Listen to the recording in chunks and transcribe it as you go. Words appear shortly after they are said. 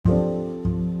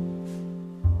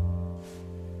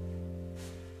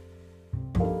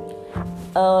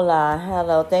Hola,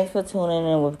 hello. Thanks for tuning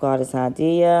in with Goddess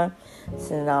Idea.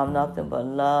 Sending out nothing but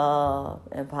love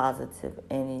and positive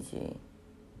energy.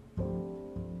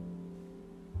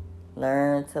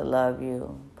 Learn to love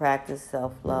you. Practice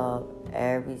self-love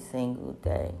every single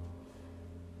day.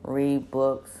 Read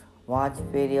books, watch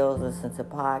videos, listen to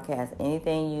podcasts,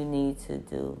 anything you need to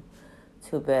do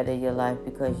to better your life,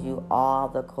 because you are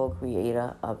the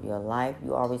co-creator of your life.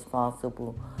 You are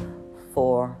responsible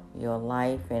for your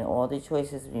life, and all the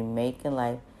choices we make in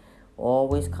life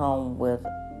always come with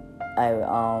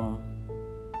a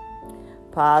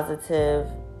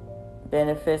positive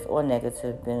benefits or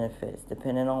negative benefits,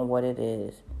 depending on what it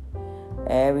is.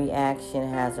 Every action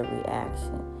has a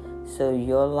reaction. So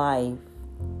your life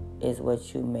is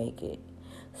what you make it.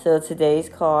 So today's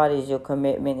card is your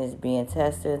commitment is being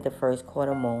tested at the first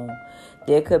quarter moon.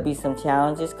 There could be some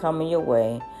challenges coming your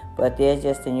way, but there's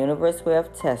just the universe way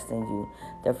of testing you.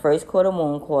 The first quarter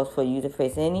moon calls for you to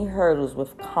face any hurdles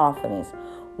with confidence.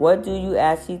 What do you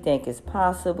actually think is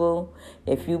possible?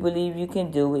 If you believe you can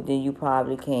do it, then you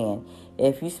probably can.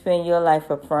 If you spend your life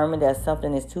affirming that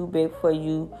something is too big for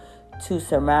you to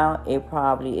surmount, it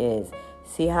probably is.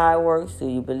 See how it works? Do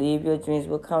you believe your dreams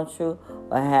will come true,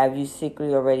 or have you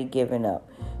secretly already given up?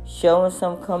 Showing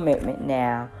some commitment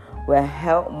now will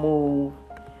help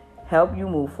you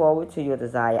move forward to your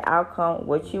desired outcome.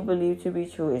 What you believe to be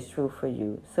true is true for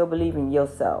you. So believe in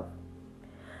yourself.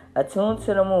 Attuned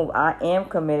to the moon, I am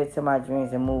committed to my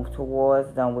dreams and move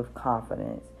towards them with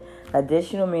confidence.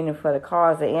 Additional meaning for the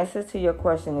cards. The answer to your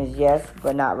question is yes,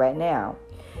 but not right now.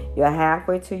 You're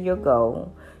halfway to your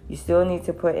goal. You still need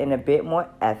to put in a bit more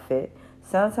effort.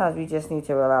 Sometimes we just need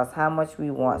to realize how much we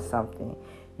want something.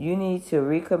 You need to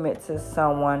recommit to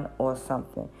someone or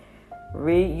something.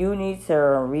 You need to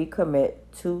recommit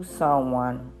to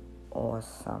someone or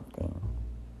something.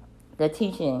 The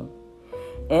teaching.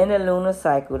 In the lunar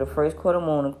cycle, the first quarter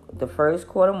moon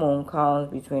comes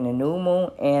between the new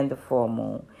moon and the full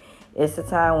moon. It's the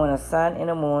time when the sun and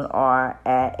the moon are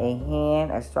at a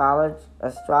hand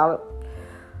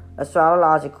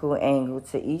astrological angle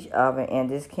to each other, and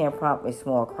this can prompt a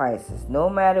small crisis. No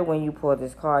matter when you pull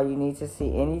this card, you need to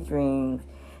see any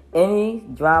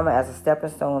drama as a stepping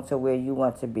stone to where you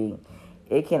want to be.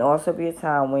 It can also be a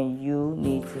time when you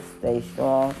need to stay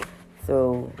strong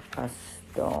through a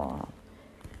storm.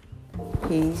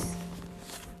 Peace,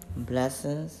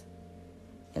 blessings,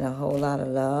 and a whole lot of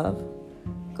love.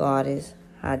 Goddess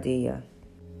Hadia.